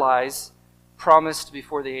never lies, promised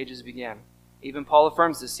before the ages began. Even Paul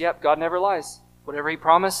affirms this. Yep, God never lies. Whatever he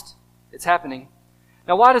promised, it's happening.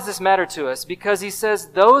 Now, why does this matter to us? Because he says,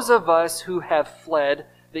 those of us who have fled,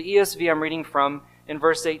 the ESV I'm reading from in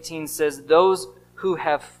verse 18 says, those who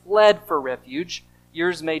have fled for refuge.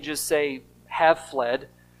 Yours may just say, have fled.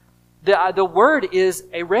 The word is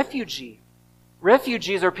a refugee.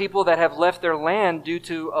 Refugees are people that have left their land due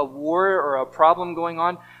to a war or a problem going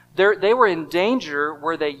on. They were in danger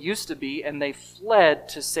where they used to be, and they fled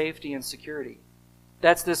to safety and security.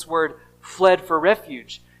 That's this word, fled for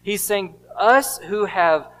refuge. He's saying, us who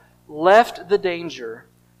have left the danger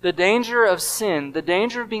of sin, the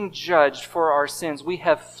danger of being judged for our sins, we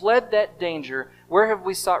have fled that danger. Where have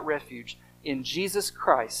we sought refuge? In Jesus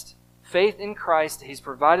Christ. Faith in Christ, he's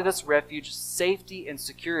provided us refuge, safety, and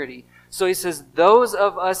security. So he says, those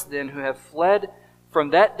of us then who have fled from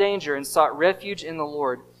that danger and sought refuge in the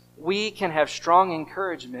Lord, we can have strong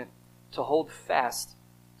encouragement to hold fast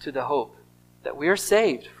to the hope that we are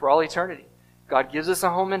saved for all eternity. God gives us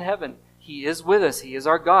a home in heaven. He is with us. He is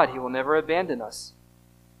our God. He will never abandon us.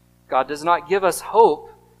 God does not give us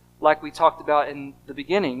hope like we talked about in the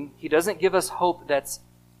beginning. He doesn't give us hope that's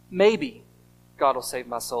maybe God will save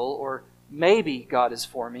my soul, or maybe God is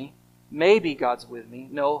for me, maybe God's with me.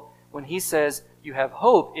 No, when he says you have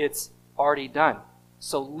hope, it's already done.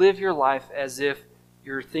 So live your life as if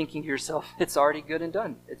you're thinking to yourself, it's already good and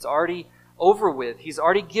done. It's already over with. He's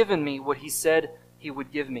already given me what he said he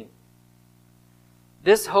would give me.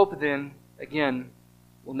 This hope then, again,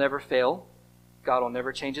 will never fail. God will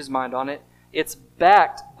never change his mind on it. It's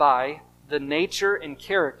backed by the nature and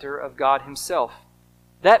character of God himself.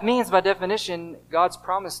 That means, by definition, God's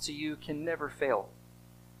promise to you can never fail.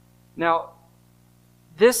 Now,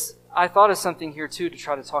 I thought of something here too to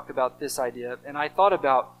try to talk about this idea, and I thought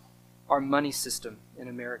about our money system in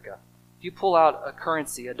America. If you pull out a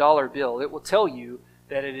currency, a dollar bill, it will tell you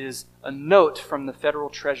that it is a note from the federal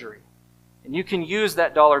treasury. And you can use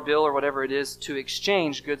that dollar bill or whatever it is to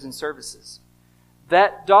exchange goods and services.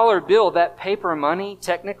 That dollar bill, that paper money,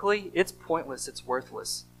 technically, it's pointless, it's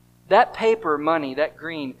worthless. That paper money, that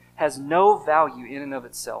green, has no value in and of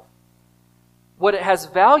itself. What it has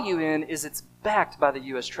value in is it's backed by the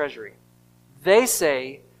U.S. Treasury. They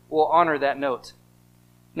say, we'll honor that note.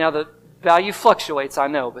 Now, the value fluctuates, I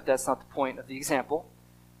know, but that's not the point of the example.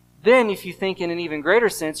 Then, if you think in an even greater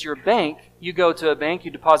sense, your bank, you go to a bank,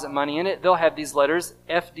 you deposit money in it, they'll have these letters,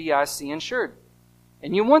 FDIC insured.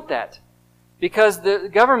 And you want that. Because the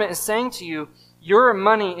government is saying to you, your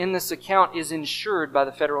money in this account is insured by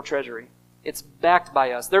the federal treasury. It's backed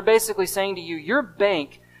by us. They're basically saying to you, your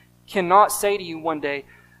bank cannot say to you one day,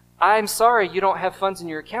 I'm sorry you don't have funds in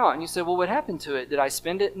your account. And you say, well, what happened to it? Did I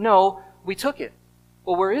spend it? No, we took it.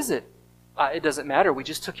 Well, where is it? It doesn't matter. We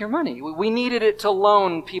just took your money. We needed it to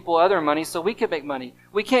loan people other money so we could make money.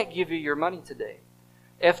 We can't give you your money today.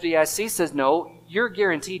 FDIC says, no, you're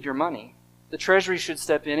guaranteed your money. The Treasury should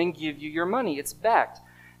step in and give you your money. It's backed.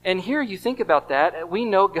 And here you think about that. We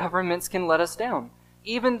know governments can let us down.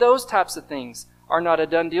 Even those types of things are not a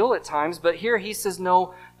done deal at times. But here he says,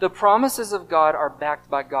 no, the promises of God are backed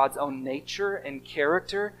by God's own nature and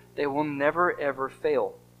character. They will never, ever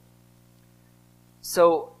fail.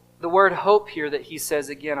 So the word hope here that he says,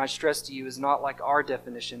 again, I stress to you, is not like our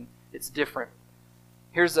definition. It's different.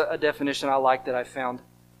 Here's a definition I like that I found.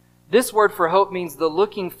 This word for hope means the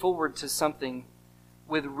looking forward to something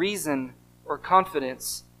with reason or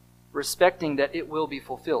confidence, respecting that it will be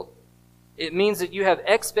fulfilled. It means that you have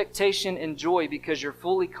expectation and joy because you're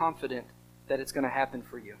fully confident that it's going to happen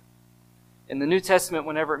for you. In the New Testament,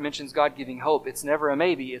 whenever it mentions God giving hope, it's never a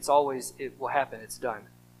maybe. It's always, it will happen. It's done.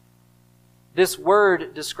 This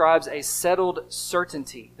word describes a settled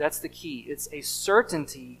certainty. That's the key. It's a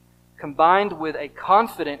certainty combined with a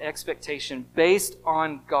confident expectation based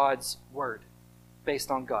on God's word.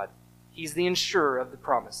 Based on God. He's the insurer of the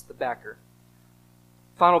promise, the backer.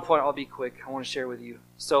 Final point, I'll be quick. I want to share with you.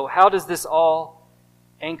 So how does this all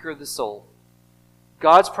anchor the soul?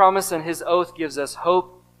 God's promise and His oath gives us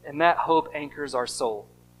hope, and that hope anchors our soul.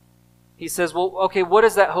 He says, well, okay, what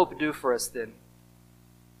does that hope do for us then?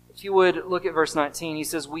 If you would look at verse 19, he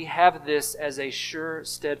says, we have this as a sure,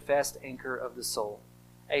 steadfast anchor of the soul,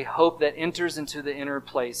 a hope that enters into the inner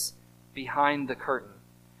place behind the curtain.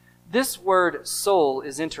 This word soul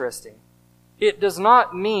is interesting. It does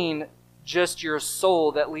not mean just your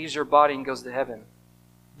soul that leaves your body and goes to heaven.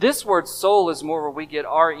 This word soul is more where we get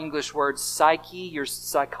our English word psyche, your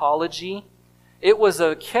psychology. It was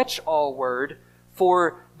a catch-all word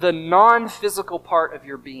for the non-physical part of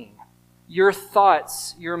your being. Your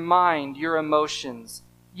thoughts, your mind, your emotions.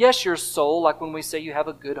 Yes, your soul, like when we say you have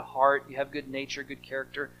a good heart, you have good nature, good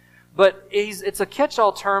character. But it's a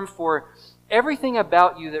catch-all term for everything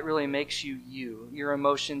about you that really makes you you. Your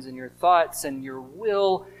emotions and your thoughts and your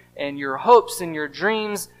will and your hopes and your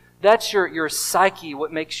dreams. That's your psyche,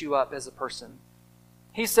 what makes you up as a person.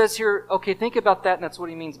 He says here, okay, think about that, and that's what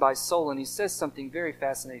he means by soul. And he says something very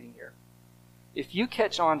fascinating here. If you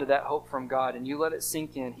catch on to that hope from God and you let it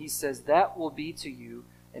sink in, he says that will be to you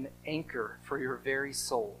an anchor for your very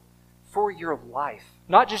soul, for your life.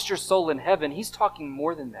 Not just your soul in heaven. He's talking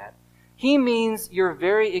more than that. He means your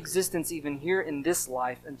very existence even here in this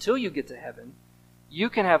life until you get to heaven. You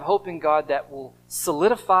can have hope in God that will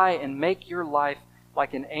solidify and make your life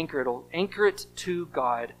like an anchor. It'll anchor it to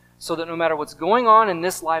God so that no matter what's going on in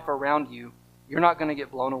this life around you, you're not going to get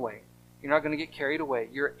blown away. You're not going to get carried away.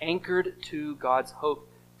 You're anchored to God's hope,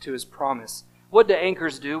 to His promise. What do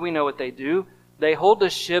anchors do? We know what they do. They hold a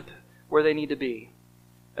ship where they need to be.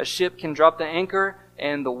 A ship can drop the anchor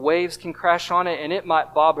and the waves can crash on it and it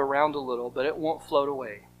might bob around a little, but it won't float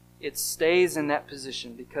away. It stays in that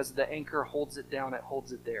position because the anchor holds it down. It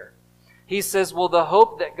holds it there. He says, well, the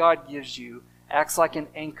hope that God gives you acts like an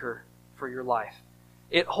anchor for your life.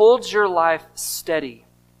 It holds your life steady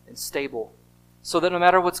and stable so that no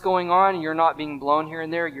matter what's going on, you're not being blown here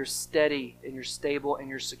and there. You're steady and you're stable and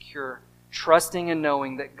you're secure, trusting and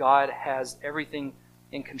knowing that God has everything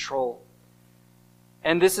in control.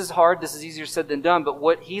 And this is hard. This is easier said than done. But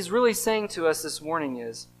what he's really saying to us this morning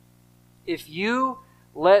is, if you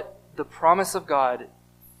let the promise of God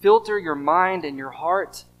filter your mind and your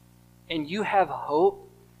heart, and you have hope,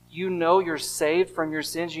 you know you're saved from your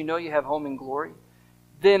sins, you know you have home in glory,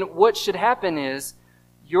 then what should happen is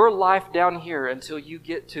your life down here until you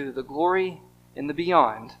get to the glory and the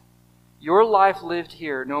beyond, your life lived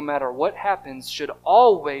here, no matter what happens, should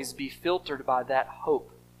always be filtered by that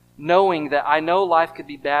hope. Knowing that I know life could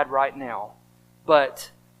be bad right now,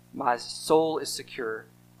 but my soul is secure.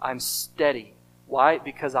 I'm steady. Why?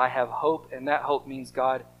 Because I have hope, and that hope means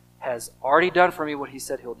God has already done for me what He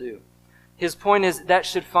said He'll do. His point is that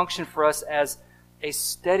should function for us as a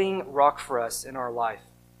steadying rock for us in our life.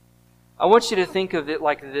 I want you to think of it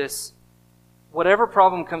like this. Whatever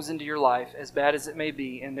problem comes into your life, as bad as it may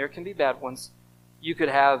be, and there can be bad ones, you could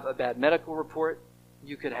have a bad medical report.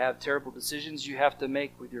 You could have terrible decisions you have to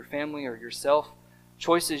make with your family or yourself.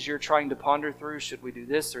 Choices you're trying to ponder through. Should we do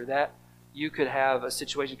this or that? You could have a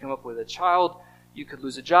situation come up with a child. You could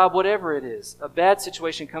lose a job, whatever it is. A bad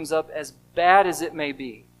situation comes up, as bad as it may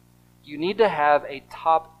be. You need to have a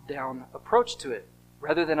top-down approach to it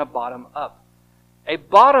rather than a bottom-up. A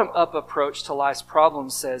bottom-up approach to life's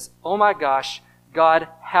problems says, oh my gosh, God,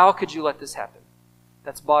 how could you let this happen?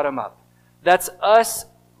 That's bottom-up. That's us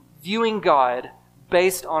viewing God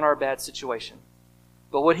based on our bad situation.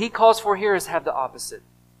 But what he calls for here is have the opposite.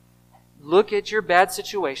 Look at your bad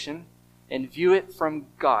situation and view it from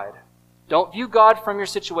God. Don't view God from your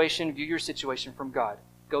situation, view your situation from God.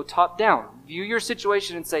 Go top down. View your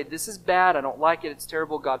situation and say, this is bad, I don't like it, it's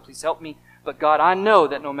terrible, God, please help me. But God, I know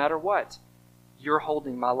that no matter what, you're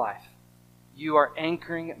holding my life. You are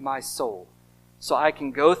anchoring my soul. So I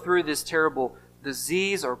can go through this terrible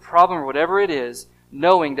disease or problem or whatever it is,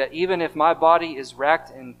 knowing that even if my body is racked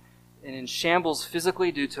and in shambles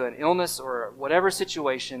physically due to an illness or whatever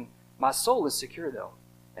situation, my soul is secure though.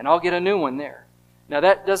 And I'll get a new one there. Now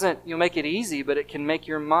that doesn't make it easy, but it can make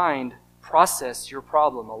your mind process your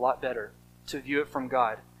problem a lot better to view it from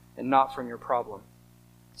God and not from your problem.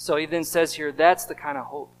 So he then says here, that's the kind of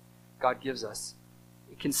hope God gives us.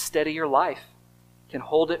 It can steady your life, can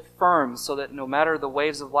hold it firm so that no matter the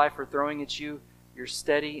waves of life are throwing at you, you're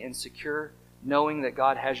steady and secure, knowing that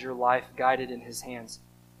God has your life guided in his hands.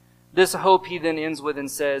 This hope he then ends with and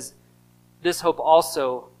says, this hope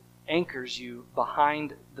also anchors you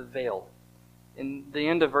behind the veil. In the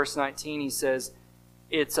end of verse 19, he says,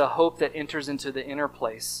 it's a hope that enters into the inner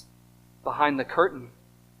place, behind the curtain.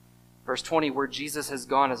 Verse 20, where Jesus has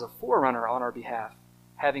gone as a forerunner on our behalf,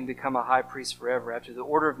 having become a high priest forever, after the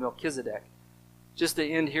order of Melchizedek. Just to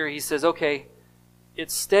end here, he says, okay,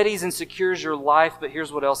 it steadies and secures your life, but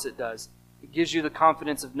here's what else it does. It gives you the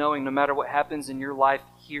confidence of knowing no matter what happens in your life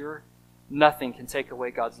here, nothing can take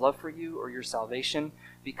away God's love for you or your salvation,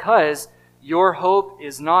 because your hope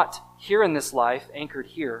is not here in this life, anchored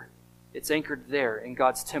here. It's anchored there in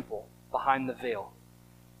God's temple, behind the veil.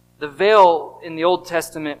 The veil in the Old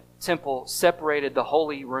Testament temple separated the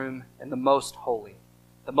holy room and the most holy.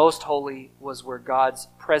 The most holy was where God's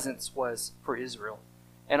presence was for Israel.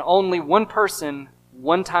 And only one person,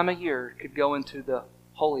 one time a year, could go into the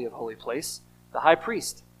holy of holy place, the high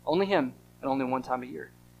priest. Only him, and only one time a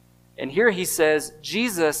year. And here he says,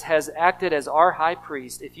 Jesus has acted as our high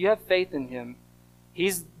priest. If you have faith in him,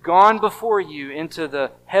 he's gone before you into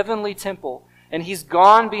the heavenly temple, and he's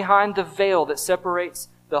gone behind the veil that separates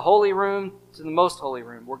the holy room to the most holy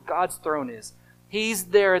room, where God's throne is. He's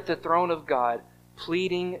there at the throne of God,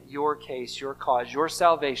 pleading your case, your cause, your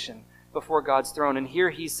salvation before God's throne. And here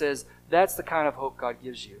he says, that's the kind of hope God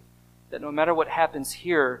gives you. That no matter what happens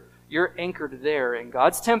here, you're anchored there in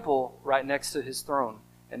God's temple right next to his throne.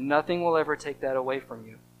 And nothing will ever take that away from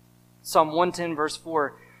you. Psalm 110 verse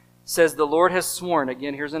 4 says, the Lord has sworn,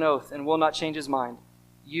 again here's an oath, and will not change his mind.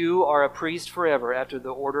 You are a priest forever after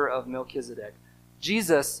the order of Melchizedek.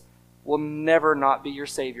 Jesus will never not be your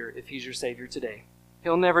Savior if he's your Savior today.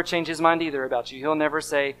 He'll never change his mind either about you. He'll never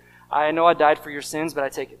say, I know I died for your sins, but I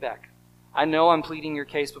take it back. I know I'm pleading your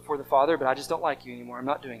case before the Father, but I just don't like you anymore. I'm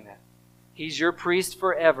not doing that. He's your priest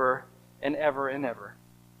forever and ever and ever.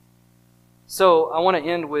 So I want to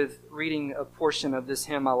end with reading a portion of this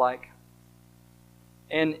hymn I like.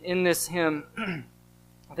 And in this hymn,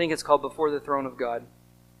 I think it's called Before the Throne of God.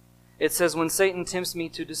 It says, when Satan tempts me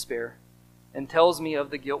to despair and tells me of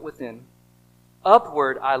the guilt within,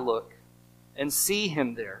 upward I look and see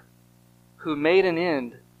him there, who made an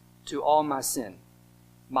end to all my sin.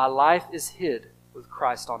 My life is hid with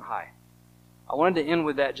Christ on high. I wanted to end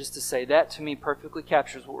with that just to say that to me perfectly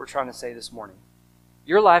captures what we're trying to say this morning.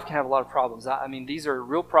 Your life can have a lot of problems. I mean, these are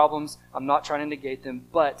real problems. I'm not trying to negate them,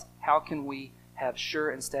 but how can we have sure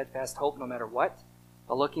and steadfast hope no matter what?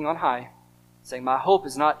 By looking on high, saying, my hope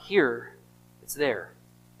is not here, it's there.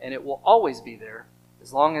 And it will always be there.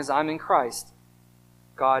 As long as I'm in Christ,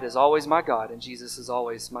 God is always my God, and Jesus is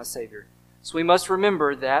always my Savior. So we must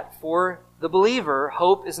remember that for the believer,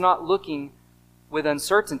 hope is not looking with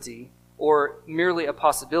uncertainty or merely a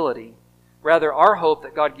possibility. Rather, our hope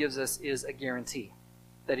that God gives us is a guarantee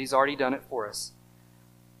that he's already done it for us.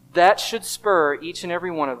 That should spur each and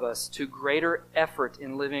every one of us to greater effort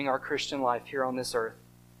in living our Christian life here on this earth,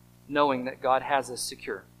 knowing that God has us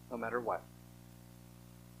secure no matter what.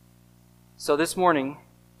 So this morning,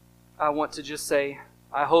 I want to just say,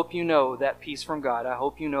 I hope you know that peace from God. I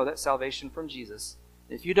hope you know that salvation from Jesus.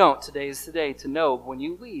 If you don't, today is the day to know when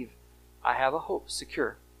you leave, I have a hope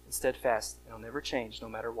secure and steadfast. It'll never change no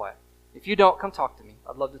matter what. If you don't, come talk to me.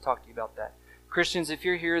 I'd love to talk to you about that. Christians, if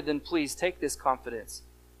you're here, then please take this confidence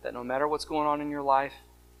that no matter what's going on in your life,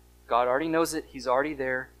 God already knows it. He's already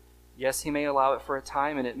there. Yes, he may allow it for a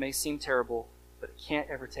time, and it may seem terrible, but it can't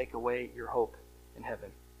ever take away your hope in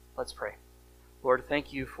heaven. Let's pray. Lord,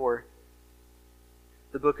 thank you for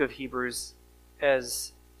the book of Hebrews,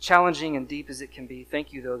 as challenging and deep as it can be.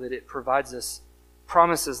 Thank you, though, that it provides us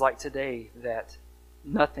promises like today that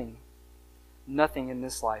nothing in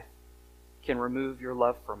this life can remove your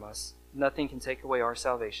love from us. Nothing can take away our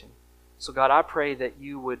salvation. So God, I pray that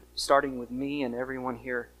you would, starting with me and everyone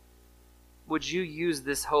here, would you use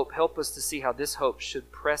this hope, help us to see how this hope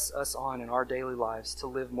should press us on in our daily lives to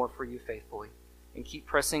live more for you faithfully and keep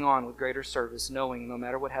pressing on with greater service, knowing no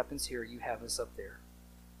matter what happens here, you have us up there.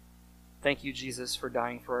 Thank you, Jesus, for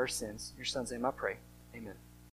dying for our sins. In your Son's name I pray. Amen.